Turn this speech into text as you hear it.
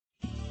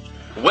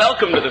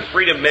Welcome to the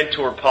Freedom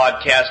Mentor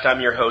Podcast.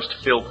 I'm your host,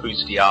 Phil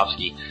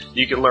Pustiovsky.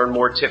 You can learn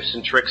more tips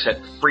and tricks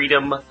at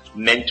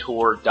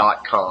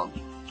freedommentor.com.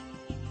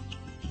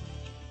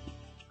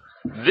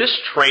 This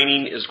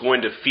training is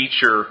going to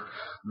feature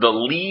the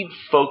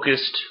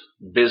lead-focused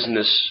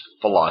business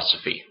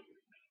philosophy.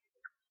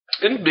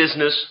 In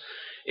business,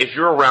 if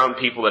you're around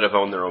people that have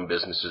owned their own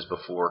businesses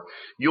before,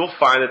 you'll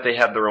find that they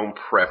have their own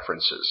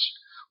preferences,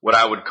 what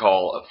I would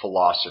call a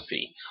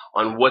philosophy,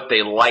 on what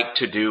they like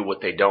to do, what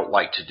they don't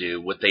like to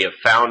do, what they have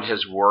found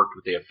has worked,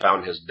 what they have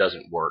found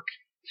doesn't work.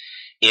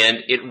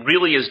 And it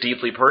really is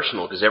deeply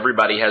personal because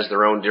everybody has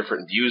their own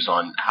different views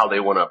on how they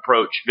want to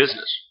approach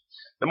business.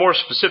 And more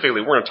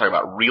specifically, we're going to talk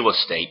about real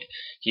estate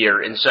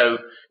here. And so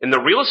in the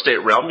real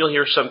estate realm, you'll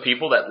hear some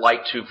people that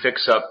like to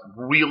fix up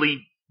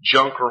really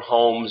junker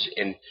homes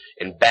in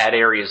bad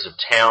areas of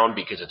town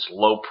because it's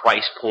low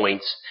price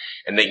points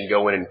and they can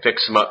go in and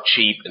fix them up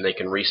cheap and they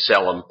can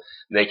resell them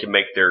and they can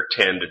make their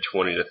 $10,000 to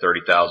 $20,000 to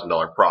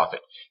 $30,000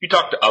 profit. You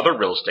talk to other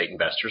real estate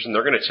investors and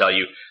they're going to tell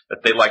you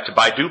that they like to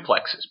buy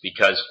duplexes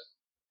because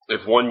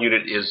if one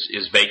unit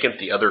is vacant,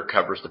 the other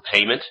covers the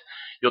payment.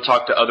 You'll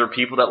talk to other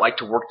people that like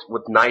to work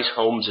with nice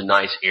homes in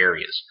nice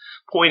areas.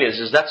 Point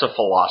is that's a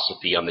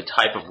philosophy on the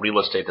type of real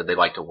estate that they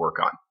like to work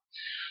on.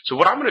 So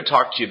what I'm going to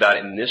talk to you about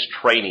in this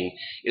training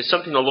is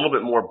something a little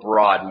bit more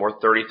broad, more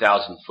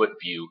 30,000-foot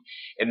view,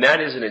 and that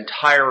is an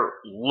entire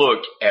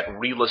look at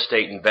real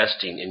estate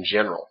investing in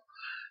general.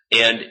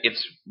 And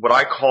it's what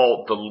I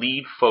call the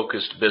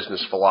lead-focused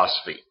business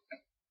philosophy.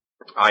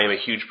 I am a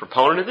huge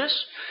proponent of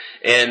this,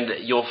 and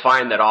you'll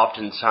find that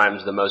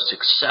oftentimes the most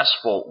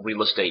successful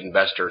real estate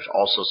investors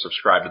also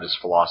subscribe to this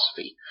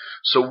philosophy.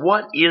 So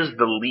what is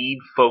the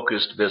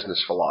lead-focused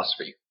business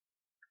philosophy?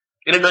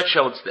 In a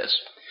nutshell, it's this: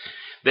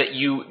 that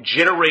you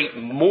generate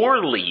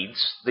more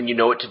leads than you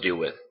know what to do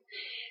with.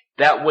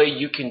 That way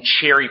you can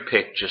cherry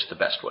pick just the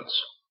best ones.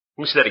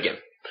 Let me say that again.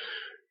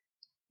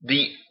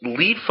 The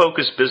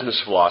lead-focused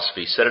business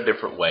philosophy, said a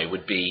different way,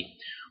 would be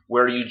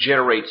where you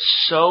generate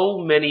so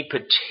many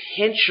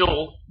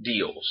potential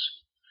deals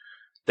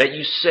that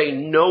you say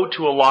no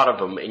to a lot of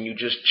them and you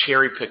just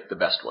cherry pick the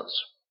best ones.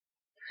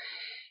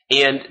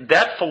 And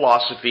that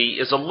philosophy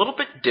is a little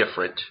bit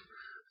different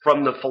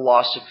from the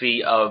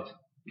philosophy of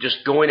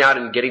just going out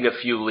and getting a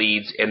few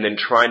leads and then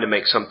trying to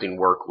make something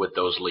work with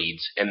those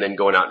leads and then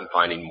going out and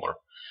finding more.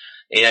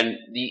 And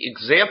the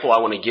example I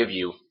want to give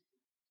you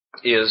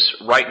is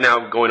right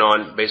now going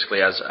on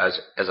basically as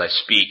I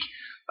speak.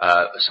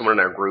 Someone in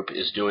our group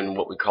is doing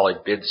what we call a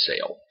bid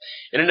sale.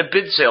 And in a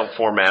bid sale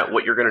format,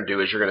 what you're going to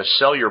do is you're going to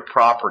sell your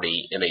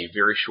property in a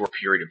very short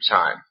period of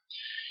time.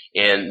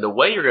 And the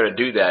way you're going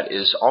to do that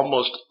is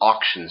almost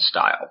auction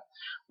style,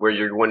 where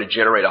you're going to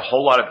generate a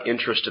whole lot of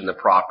interest in the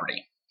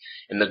property.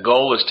 And the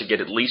goal is to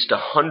get at least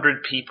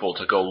 100 people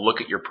to go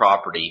look at your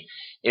property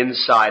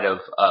inside of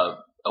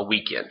a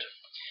weekend.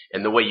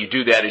 And the way you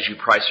do that is you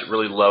price it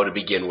really low to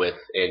begin with,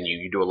 and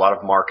you do a lot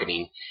of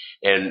marketing.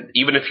 And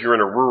even if you're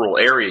in a rural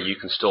area, you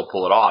can still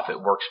pull it off.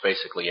 It works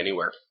basically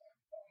anywhere.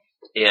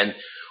 And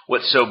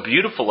what's so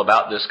beautiful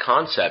about this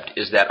concept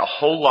is that a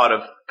whole lot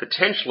of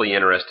potentially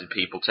interested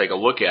people take a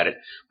look at it.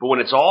 But when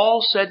it's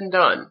all said and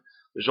done,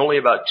 there's only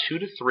about 2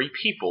 to 3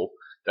 people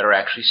that are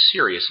actually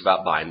serious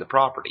about buying the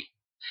property.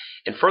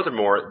 And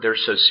furthermore, they're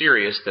so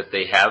serious that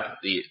they have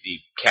the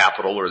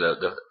capital or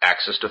the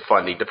access to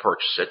funding to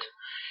purchase it,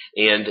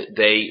 and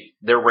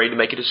they're ready to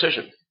make a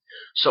decision.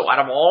 So out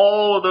of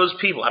all of those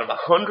people, out of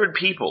 100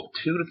 people,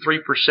 2 to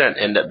 3%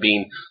 end up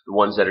being the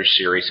ones that are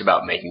serious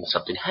about making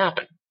something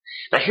happen.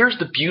 Now here's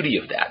the beauty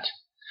of that.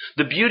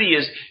 The beauty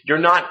is you're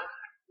not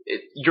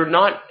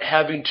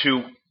having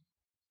to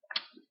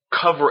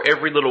cover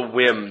every little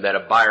whim that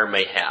a buyer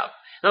may have.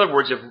 In other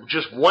words, if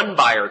just one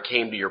buyer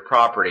came to your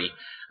property,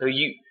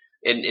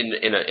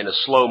 in a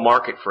slow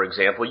market, for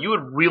example, you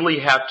would really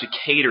have to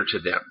cater to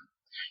them.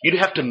 You'd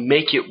have to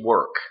make it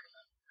work.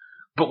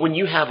 But when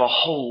you have a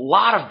whole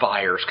lot of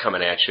buyers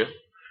coming at you,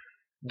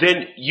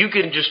 then you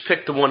can just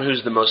pick the one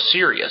who's the most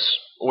serious,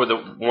 or the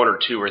 1 or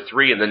 2 or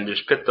 3, and then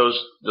just pit those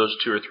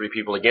 2 or 3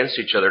 people against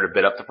each other to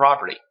bid up the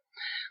property.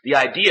 The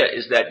idea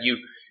is that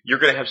you're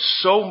going to have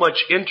so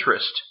much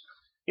interest.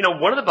 You know,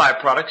 one of the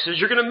byproducts is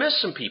you're going to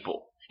miss some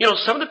people. You know,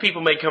 some of the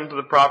people may come to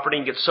the property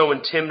and get so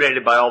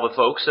intimidated by all the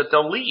folks that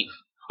they'll leave.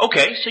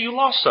 Okay, so you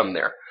lost some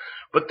there.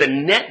 But the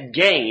net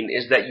gain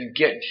is that you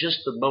get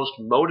just the most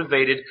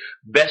motivated,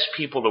 best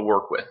people to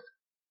work with.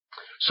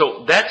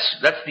 So that's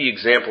the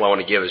example I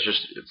want to give, is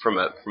just from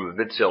a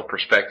bid sale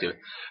perspective.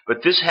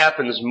 But this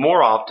happens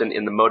more often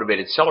in the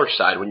motivated seller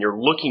side when you're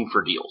looking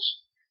for deals.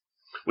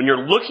 When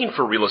you're looking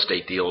for real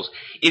estate deals,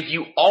 if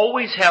you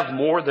always have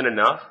more than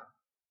enough,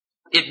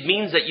 it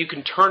means that you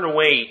can turn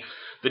away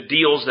the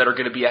deals that are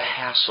going to be a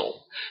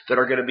hassle, that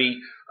are going to be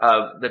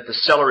that the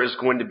seller is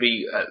going to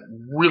be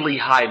really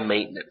high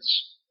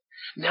maintenance.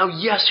 Now,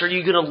 yes, are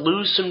you going to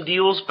lose some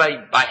deals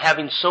by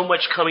having so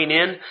much coming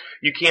in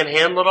you can't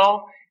handle it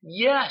all?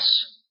 Yes,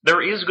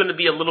 there is going to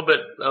be a little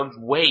bit of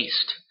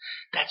waste.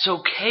 That's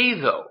okay,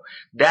 though.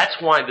 That's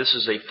why this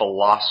is a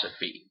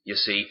philosophy, you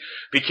see,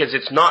 because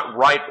it's not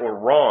right or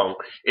wrong.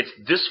 It's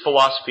this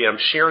philosophy I'm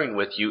sharing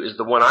with you is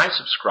the one I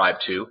subscribe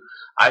to.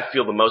 I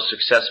feel the most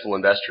successful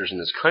investors in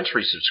this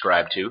country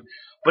subscribe to,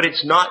 but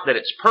it's not that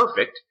it's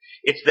perfect.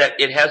 It's that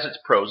it has its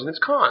pros and its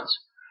cons.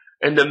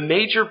 And the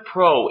major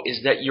pro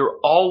is that you're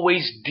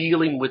always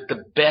dealing with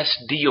the best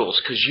deals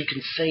because you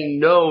can say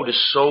no to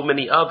so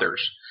many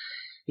others.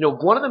 You know,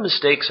 one of the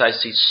mistakes I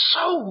see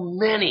so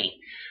many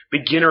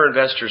beginner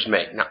investors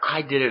make, now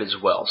I did it as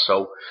well,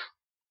 so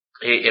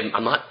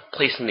I'm not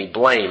placing any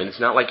blame, and it's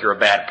not like you're a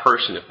bad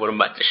person if what I'm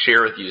about to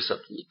share with you is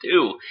something you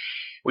do.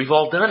 We've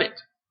all done it.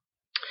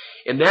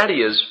 And that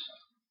is,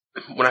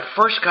 when I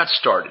first got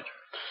started,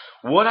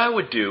 what I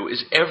would do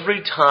is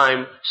every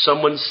time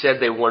someone said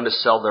they wanted to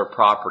sell their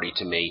property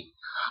to me,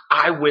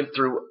 I went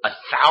through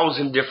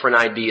 1,000 different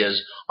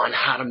ideas on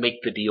how to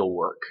make the deal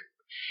work.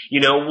 You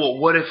know, well,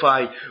 what if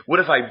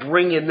I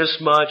bring in this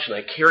much and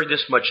I carry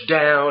this much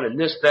down and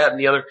this, that, and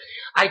the other?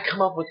 I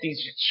come up with these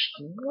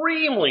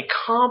extremely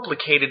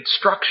complicated,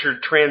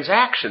 structured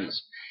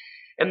transactions.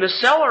 And the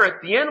seller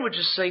at the end would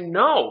just say,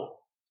 no,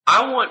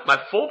 I want my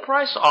full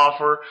price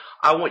offer.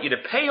 I want you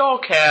to pay all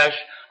cash.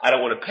 I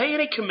don't want to pay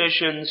any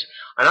commissions,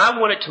 and I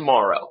want it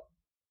tomorrow.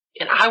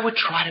 And I would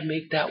try to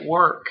make that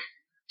work.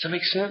 Does that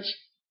make sense?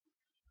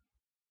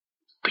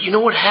 But you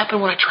know what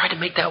happened when I tried to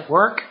make that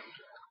work?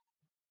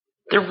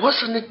 There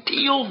wasn't a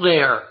deal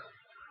there.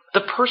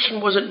 The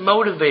person wasn't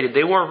motivated.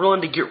 They weren't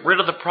willing to get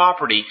rid of the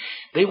property.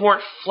 They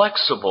weren't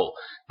flexible.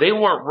 They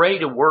weren't ready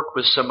to work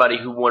with somebody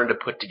who wanted to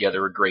put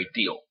together a great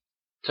deal.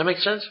 Does that make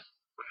sense?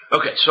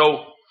 Okay,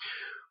 so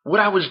what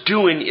I was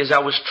doing is I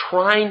was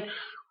trying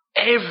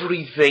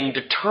everything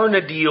to turn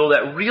a deal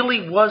that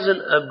really wasn't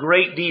a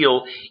great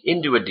deal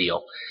into a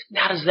deal.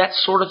 Now, does that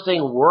sort of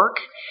thing work?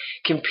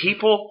 Can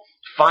people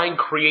find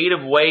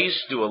creative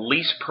ways to do a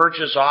lease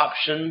purchase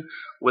option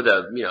with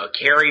a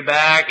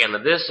carryback and a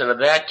this and a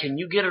that? Can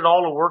you get it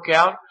all to work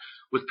out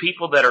with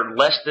people that are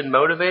less than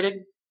motivated?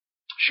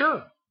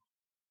 Sure.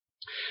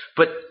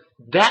 But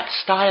that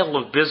style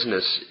of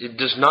business, it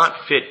does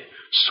not fit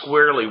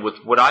squarely with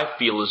what I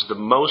feel is the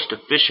most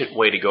efficient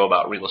way to go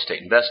about real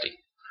estate investing.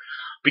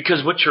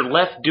 Because what you're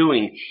left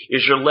doing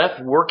is you're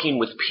left working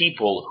with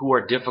people who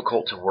are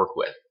difficult to work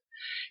with.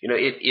 You know,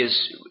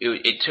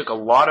 it took a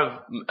lot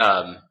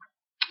of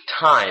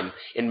time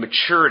and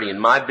maturity in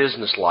my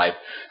business life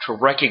to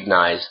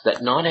recognize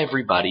that not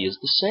everybody is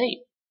the same.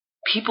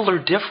 People are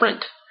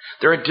different.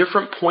 They're at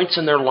different points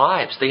in their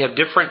lives. They have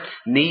different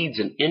needs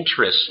and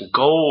interests and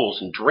goals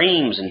and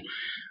dreams, and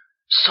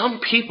some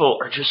people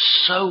are just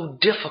so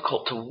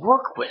difficult to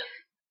work with.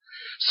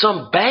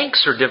 Some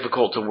banks are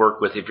difficult to work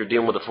with if you're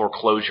dealing with a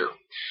foreclosure.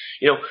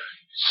 You know,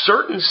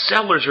 certain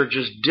sellers are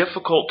just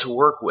difficult to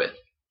work with.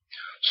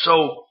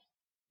 So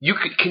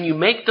can you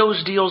make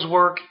those deals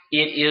work?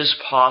 It is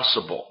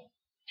possible.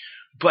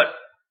 But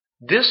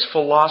this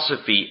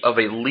philosophy of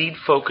a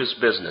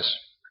lead-focused business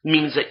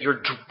means that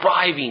you're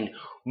driving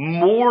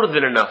more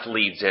than enough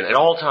leads in at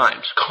all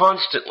times,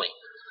 constantly.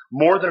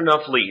 More than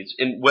enough leads.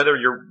 And whether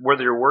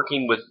you're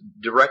working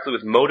directly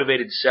with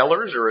motivated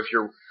sellers, or if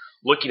you're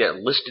looking at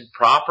listed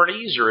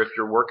properties, or if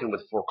you're working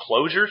with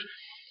foreclosures,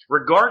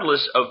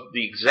 regardless of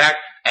the exact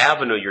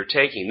avenue you're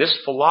taking, this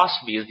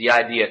philosophy is the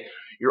idea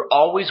you're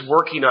always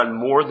working on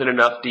more than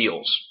enough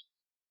deals.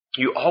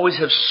 You always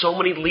have so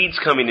many leads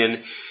coming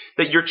in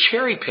that you're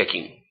cherry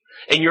picking,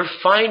 and you're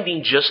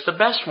finding just the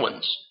best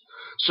ones.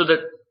 So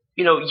that,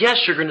 yes,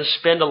 you're going to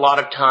spend a lot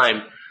of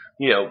time,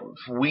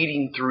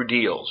 weeding through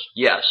deals.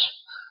 Yes.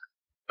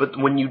 But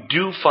when you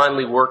do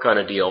finally work on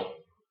a deal,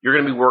 you're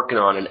going to be working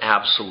on an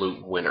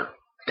absolute winner.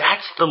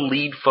 That's the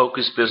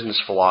lead-focused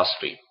business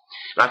philosophy.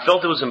 And I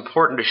felt it was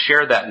important to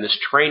share that in this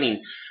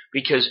training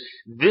because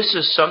this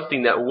is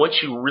something that once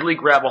you really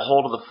grab a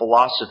hold of the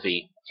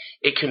philosophy,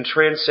 it can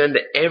transcend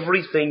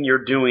everything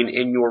you're doing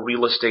in your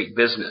real estate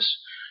business.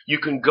 You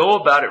can go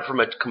about it from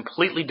a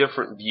completely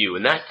different view,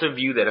 and that's the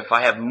view that if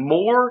I have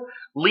more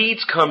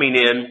leads coming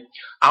in,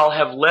 I'll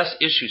have less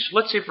issues. So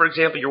let's say, for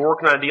example, you're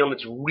working on a deal and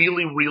it's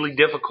really, really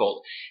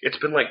difficult. It's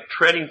been like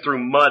treading through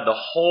mud the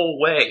whole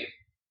way.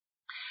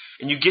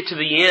 And you get to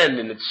the end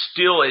and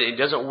it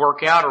doesn't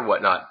work out or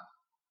whatnot.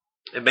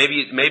 And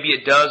maybe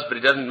it does, but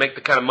it doesn't make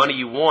the kind of money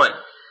you want.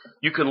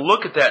 You can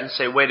look at that and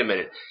say, wait a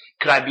minute,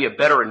 could I be a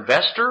better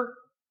investor?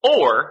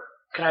 Or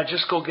can I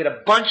just go get a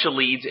bunch of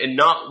leads and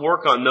not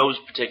work on those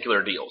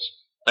particular deals?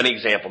 An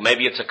example,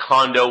 maybe it's a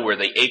condo where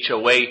the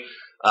HOA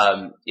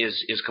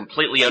is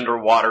completely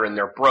underwater and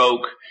they're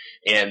broke,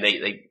 and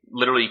they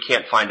literally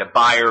can't find a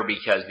buyer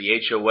because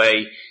the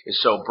HOA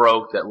is so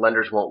broke that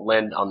lenders won't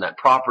lend on that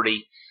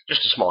property.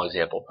 Just a small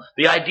example.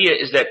 The idea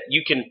is that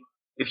you can,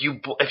 if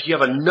you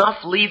have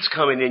enough leads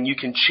coming in, you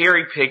can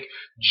cherry pick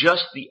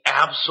just the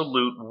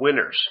absolute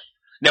winners.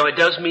 Now, it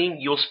does mean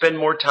you'll spend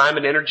more time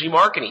and energy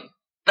marketing.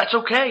 That's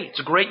okay. It's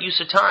a great use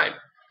of time.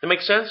 That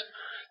makes sense?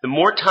 The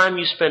more time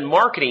you spend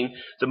marketing,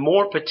 the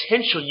more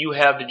potential you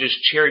have to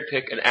just cherry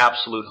pick an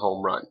absolute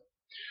home run.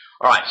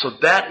 All right, so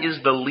that is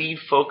the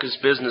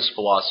lead-focused business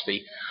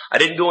philosophy. I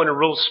didn't go into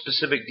real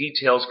specific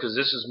details because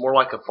this is more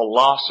like a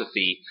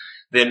philosophy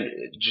than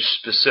just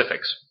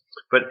specifics.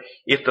 But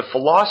if the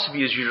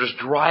philosophy is you're just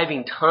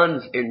driving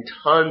tons and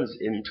tons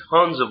and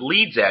tons of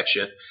leads at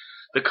you,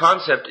 the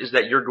concept is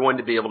that you're going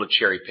to be able to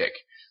cherry pick.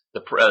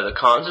 The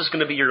cons is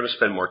going to be you're going to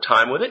spend more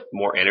time with it,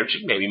 more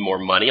energy, maybe more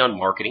money on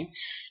marketing,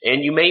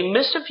 and you may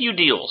miss a few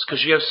deals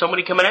because you have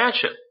somebody coming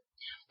at you.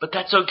 But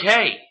that's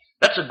okay.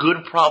 That's a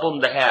good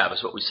problem to have,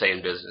 is what we say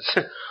in business.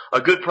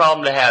 A good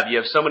problem to have. You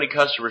have so many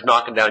customers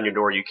knocking down your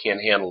door, you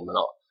can't handle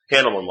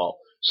them all.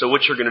 So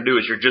what you're going to do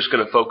is you're just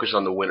going to focus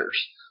on the winners,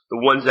 the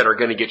ones that are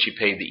going to get you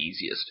paid the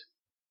easiest.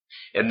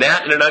 And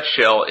that, in a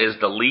nutshell, is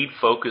the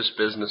lead-focused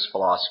business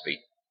philosophy.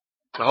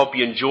 I hope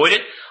you enjoyed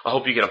it. I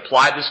hope you can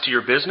apply this to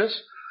your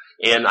business.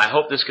 And I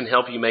hope this can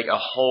help you make a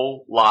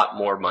whole lot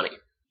more money.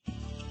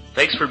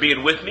 Thanks for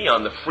being with me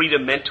on the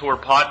Freedom Mentor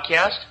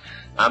podcast.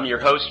 I'm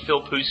your host,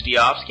 Phil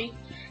Pustiovsky.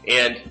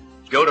 And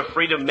go to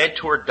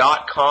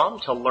freedommentor.com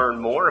to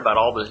learn more about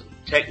all the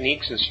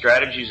techniques and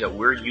strategies that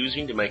we're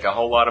using to make a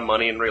whole lot of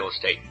money in real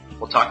estate.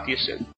 We'll talk to you soon.